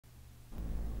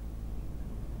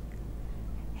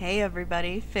Hey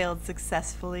everybody, failed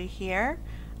successfully here.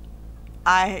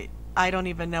 I don't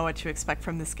even know what to expect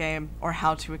from this game or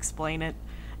how to explain it.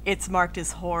 It's marked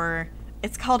as horror.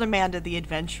 It's called Amanda the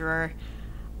Adventurer.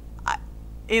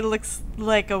 It looks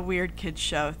like a weird kids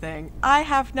show thing. I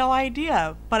have no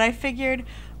idea, but I figured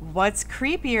what's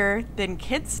creepier than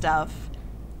kid stuff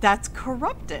that's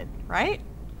corrupted, right?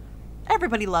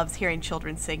 Everybody loves hearing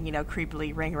children sing,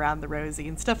 creepily Ring Around the Rosie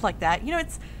and stuff like that.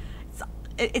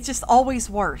 It's just always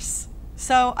worse.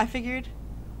 So I figured,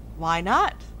 why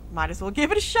not? Might as well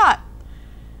give it a shot.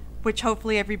 Which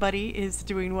hopefully everybody is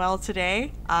doing well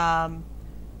today.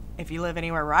 If you live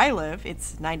anywhere where I live,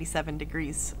 it's 97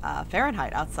 degrees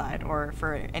Fahrenheit outside, or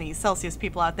for any Celsius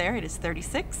people out there, it is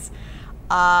 36.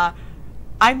 I'm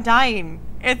dying.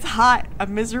 It's hot.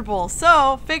 I'm miserable.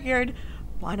 So figured,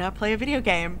 why not play a video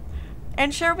game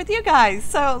and share it with you guys?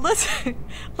 So let's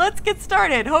get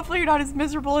started. Hopefully you're not as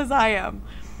miserable as I am.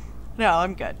 No,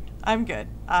 I'm good. I'm good.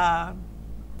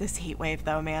 This heat wave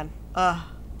though, man. Ugh.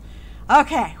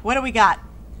 Okay, what do we got?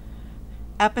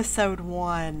 Episode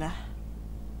 1.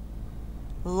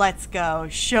 Let's go.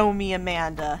 Show me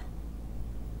Amanda.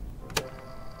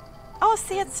 Oh,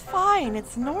 see, it's fine.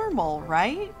 It's normal,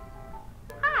 right?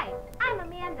 Hi, I'm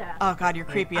Amanda. Oh god, you're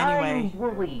creepy anyway. I'm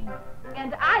Willie.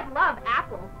 And I love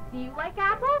apples. Do you like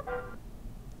apples?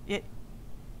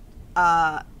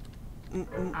 I'm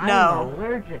No.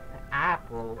 allergic to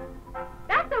apples.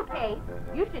 That's okay.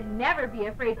 You should never be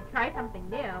afraid to try something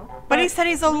new. But he said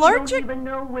he's We don't allergic. even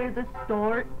know where the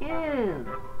store is.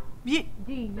 Do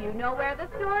you know where the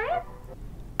store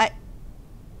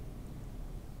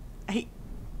is?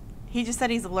 He just said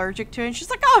he's allergic to it. And she's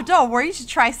like, oh, don't worry. You should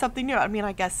try something new. I mean,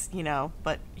 I guess,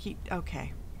 but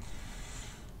okay.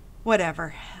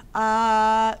 Whatever.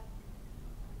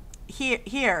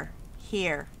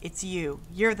 Here. It's you.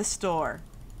 You're the store.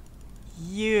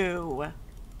 You.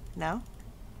 No?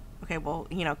 Okay, well,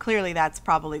 clearly that's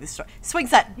probably the store. Swing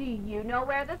set. Do you know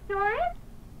where the store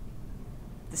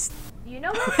is? Do you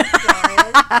know where the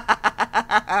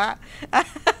store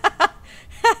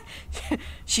is?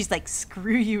 She's like,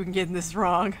 screw you and getting this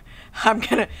wrong.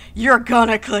 You're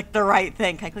gonna click the right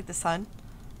thing. Can I click the sun?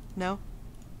 No?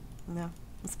 No.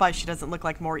 I'm surprised she doesn't look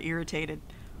like more irritated.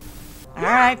 Yeah,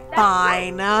 Alright, that's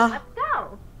fine. right. Let's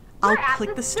go. I'll We're at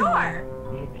click the store.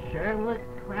 store. It sure looks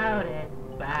crowded.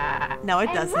 Bah. No, it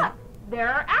And doesn't. look, there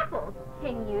are apples.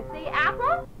 Can you see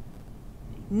apples?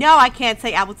 No, I can't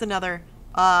say apple's another,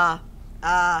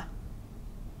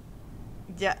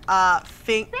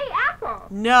 think. Say apple.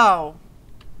 No.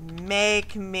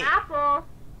 Make me. Apple.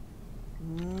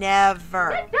 Never.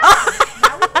 Good job.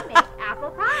 Now we can make apple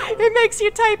pie. It makes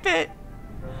you type it.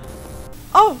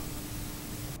 Oh.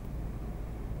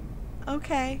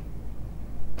 Okay.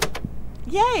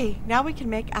 Yay. Now we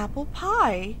can make apple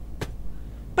pie.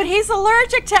 But he's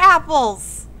allergic to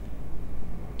apples.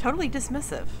 Totally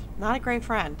dismissive. Not a great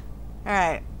friend.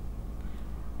 Alright.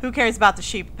 Who cares about the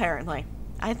sheep, apparently?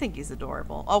 I think he's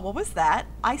adorable. Oh, what was that?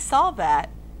 I saw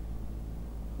that.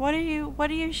 What are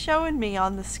you showing me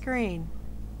on the screen?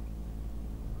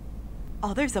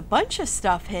 Oh, there's a bunch of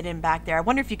stuff hidden back there. I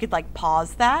wonder if you could like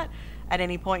pause that at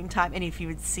any point in time and if you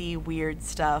would see weird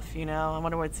stuff, I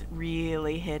wonder what's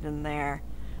really hidden there.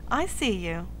 I see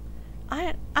you.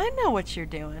 I know what you're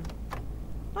doing.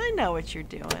 I know what you're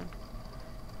doing.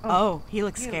 Oh, he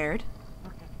looks you. scared.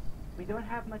 Okay. We don't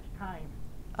have much time.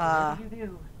 Uh. Whatever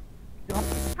you do.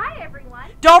 Hi,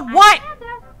 everyone. Don't I'm what?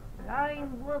 Amanda.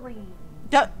 I'm Willie.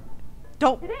 Don't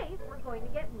Today, we're going to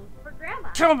get meat for Grandma.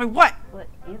 tell me what. But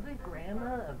isn't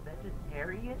Grandma a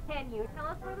vegetarian? Can you tell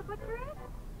us where the butcher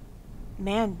is?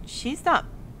 Man, she's not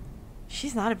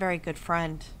a very good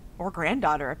friend or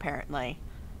granddaughter, apparently.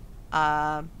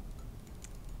 The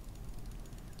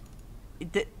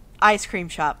ice cream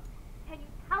shop. Can you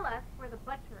tell us where the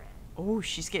butcher is? Oh,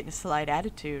 she's getting a slight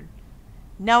attitude.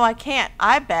 No, I can't.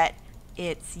 I bet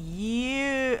it's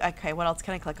you. Okay, what else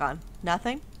can I click on?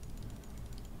 Nothing?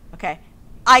 Okay.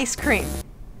 Ice cream.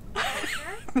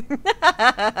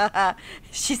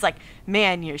 She's like,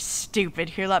 man, you're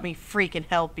stupid. Here, let me freaking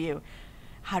help you.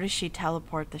 How does she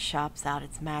teleport the shops out?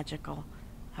 It's magical.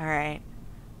 Alright.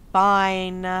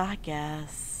 Fine, I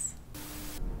guess.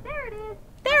 There it is.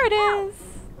 There it is.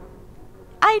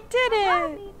 I did Hello,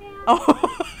 it. meat man.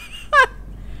 Oh.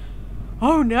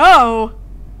 Oh no.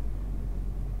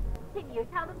 Can you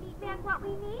tell the meat man what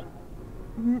we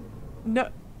need? No.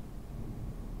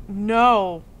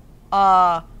 No.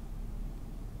 I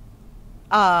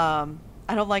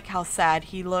don't like how sad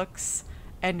he looks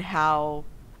and how,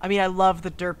 I mean, I love the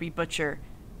derpy butcher,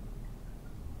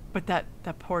 but that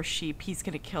poor sheep, he's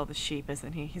gonna kill the sheep,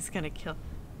 isn't he? He's gonna kill.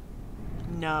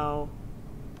 No.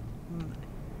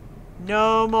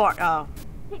 No more. Oh.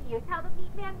 Can you tell the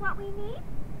meat man what we need?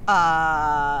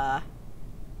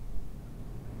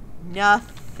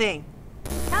 Nothing.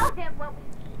 Tell him what we need.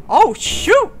 Oh,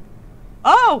 shoot!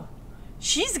 Oh!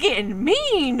 She's getting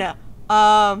mean!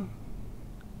 Amanda.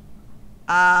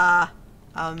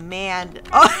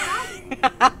 Oh.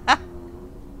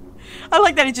 I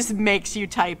like that it just makes you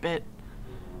type it.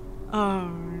 Oh,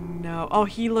 no. Oh,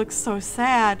 he looks so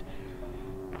sad.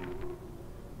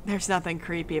 There's nothing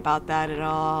creepy about that at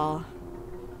all.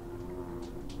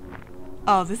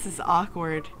 Oh, this is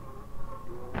awkward.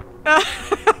 I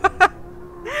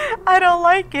don't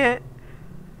like it.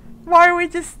 Why are we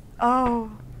just...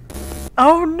 Oh.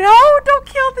 Oh no! Don't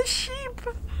kill the sheep!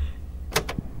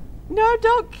 No,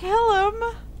 don't kill him!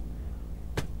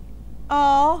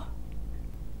 Oh.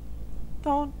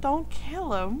 Don't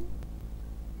kill him.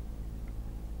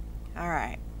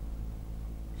 Alright.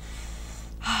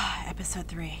 Episode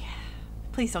 3.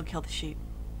 Please don't kill the sheep.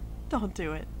 Don't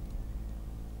do it.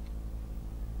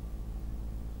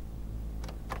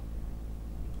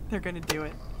 They're gonna do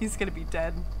it. He's gonna be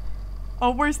dead.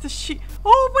 Oh, where's the sheep?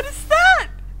 Oh, what is that?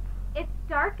 It's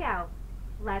dark out.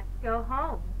 Let's go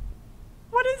home.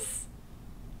 What is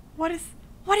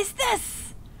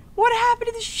this? What happened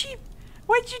to the sheep?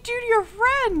 What did you do to your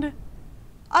friend?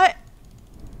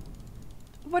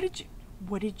 What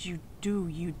did you do,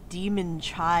 you demon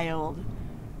child?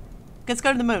 Let's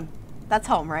go to the moon. That's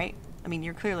home, right? I mean,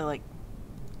 you're clearly like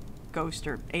ghost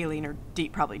or alien or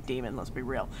probably demon, let's be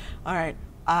real. All right.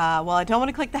 Well, I don't want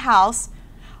to click the house.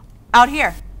 Out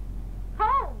here.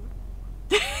 Home.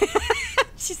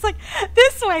 She's like,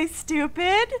 this way,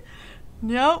 stupid.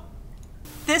 Nope.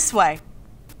 This way.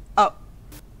 Oh.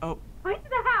 Oh. Point to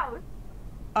the house.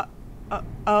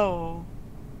 Oh.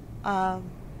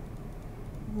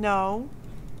 No.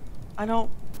 I don't.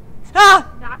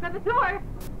 Ah! Knock on the door.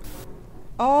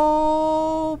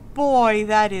 Oh boy,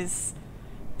 that's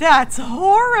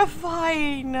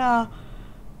horrifying. I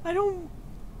don't.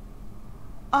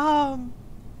 Oh,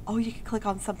 you can click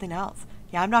on something else.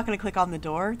 Yeah, I'm not gonna click on the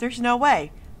door. There's no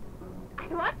way. I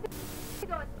want to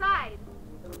go inside.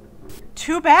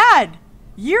 Too bad.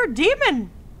 You're a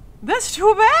demon. That's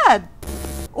too bad.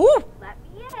 Ooh. Let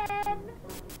me in.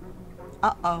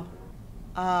 Uh-oh.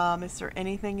 Is there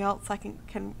anything else I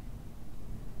can...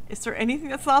 Is there anything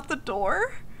that's not the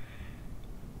door?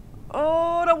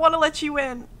 Oh, I don't want to let you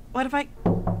in. What if I...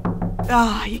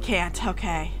 Ah, you can't.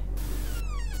 Okay.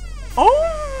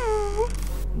 Oh!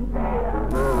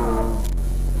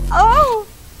 Oh!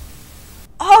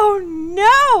 Oh,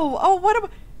 no! Oh, what am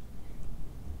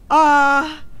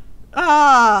I...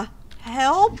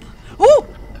 help? Oh!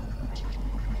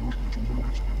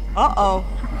 Uh-oh.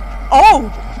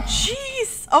 Oh!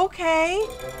 Jeez! Okay.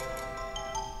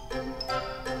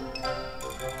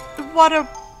 What a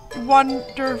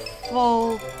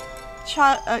wonderful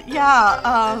child.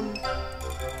 Yeah,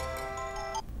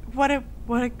 what a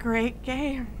great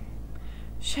game.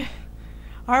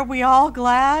 Aren't we all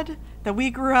glad that we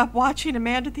grew up watching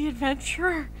Amanda the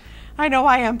Adventurer? I know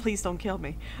I am. Please don't kill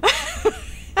me.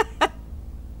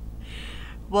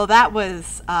 Well, that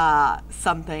was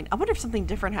something. I wonder if something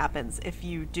different happens if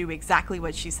you do exactly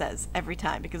what she says every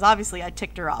time, because obviously I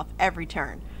ticked her off every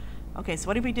turn. Okay, so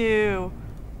what did we do?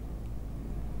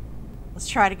 Let's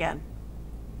try it again.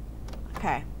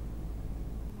 Okay.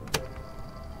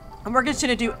 And we're just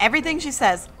gonna do everything she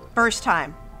says first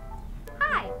time.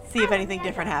 Hi. See if I'm anything Amanda.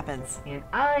 different happens. And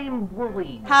I'm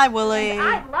Wooly. Hi, Willie. And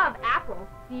I love apples.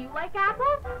 Do you like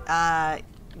apples?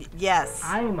 Yes.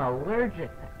 I'm allergic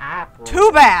to apples.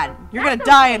 Too bad. You're gonna That's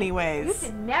die okay. anyways. You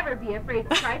should never be afraid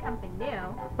to try something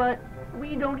new. But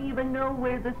we don't even know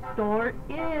where the store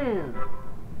is.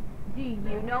 Do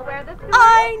you know where the store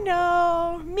I is?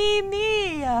 know.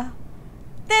 Me.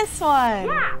 This one.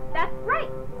 Yeah, that's right.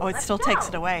 Oh, it Let's still go. takes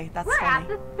it away. That's We're funny. at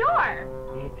the store.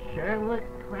 It sure looks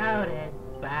crowded.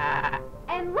 Bah.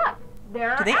 And look,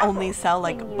 there are Do they apples. only sell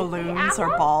like Can you see balloons or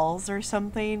apples? balls or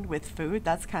something with food?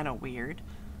 That's kind of weird.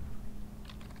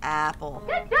 Apple.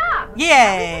 Good job. Yay. Now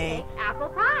we can make apple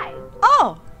pie.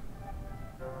 Oh.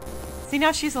 See,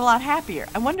 now she's a lot happier.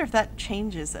 I wonder if that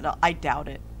changes at all. I doubt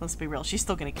it. Let's be real. She's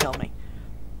still gonna kill me.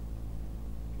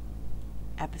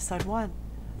 Episode 1.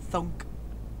 Thunk.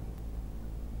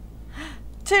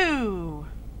 2.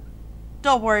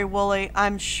 Don't worry, Wooly.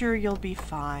 I'm sure you'll be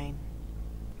fine.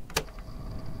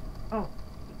 Oh,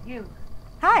 you.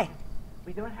 Hi.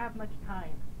 We don't have much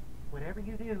time. Whatever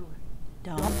you do.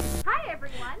 Don't. Hi,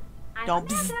 everyone. I'm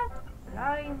Don't Amanda.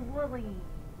 I'm Wooly.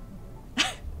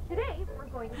 Today, we're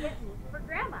going to get meat for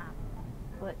Grandma.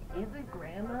 But isn't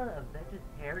Grandma a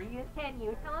vegetarian? Can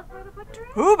you tell us where the butcher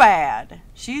is? Who bad?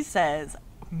 She says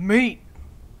meat.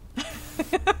 There it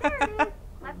is.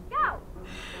 Let's go.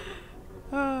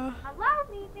 Uh, Hello,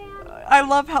 meat man. I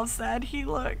love how sad he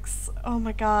looks. Oh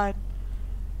my god.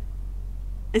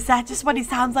 Is that just what he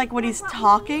sounds like when he's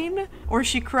talking? Or is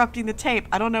she corrupting the tape?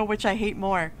 I don't know which I hate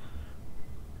more.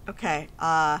 Okay,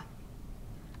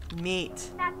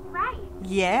 meat. That's right.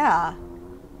 Yeah.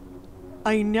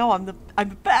 I know, I'm the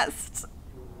best.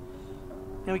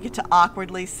 Now we get to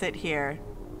awkwardly sit here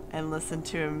and listen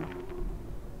to him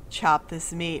chop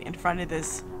this meat in front of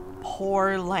this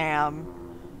poor lamb.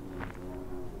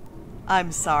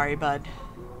 I'm sorry, bud.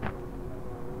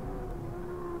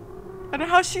 And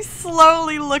how she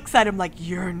slowly looks at him like,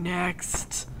 you're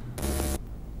next.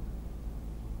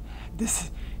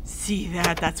 See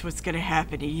that? That's what's gonna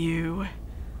happen to you.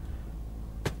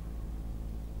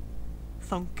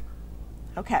 Thunk.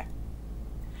 Okay.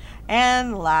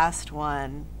 And last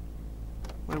one,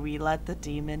 where we let the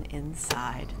demon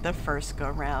inside the first go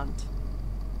round.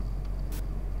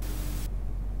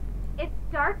 It's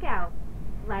dark out.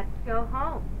 Let's go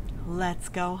home. Let's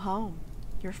go home.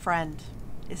 Your friend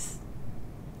is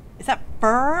that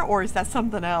fur or is that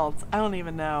something else? I don't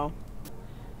even know.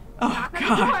 Oh Knock on the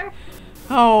god. door.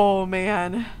 Oh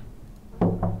man.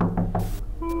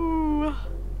 Ooh.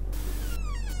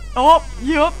 Oh,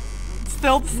 yep.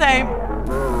 Still the same. Ooh.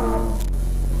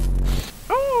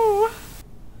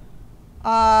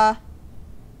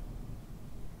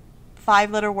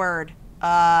 5-letter word.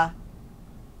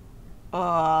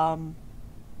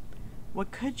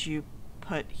 What could you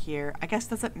put here? I guess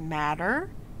does it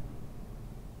matter?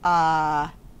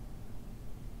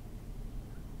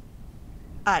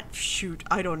 Shoot,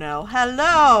 I don't know.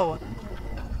 Hello!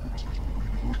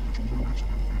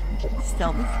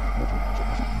 Still the...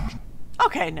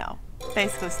 Okay, no.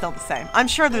 Basically still the same. I'm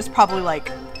sure there's probably,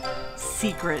 like,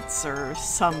 secrets or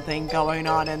something going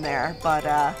on in there, but,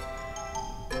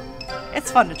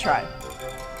 it's fun to try.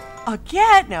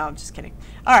 Again? No, I'm just kidding.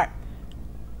 Alright.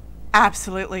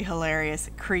 Absolutely hilarious.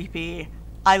 Creepy.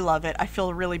 I love it. I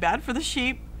feel really bad for the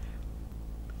sheep.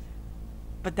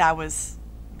 But that was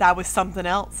something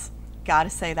else. Gotta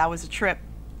say, that was a trip.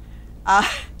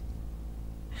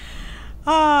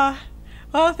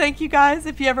 Well, thank you guys.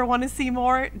 If you ever want to see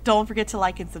more, don't forget to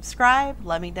like and subscribe.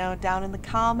 Let me know down in the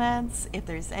comments if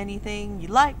there's anything you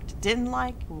liked, didn't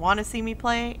like, want to see me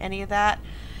play, any of that.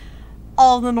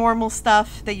 All the normal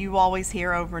stuff that you always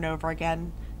hear over and over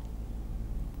again.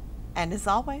 And as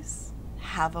always,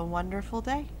 have a wonderful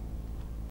day.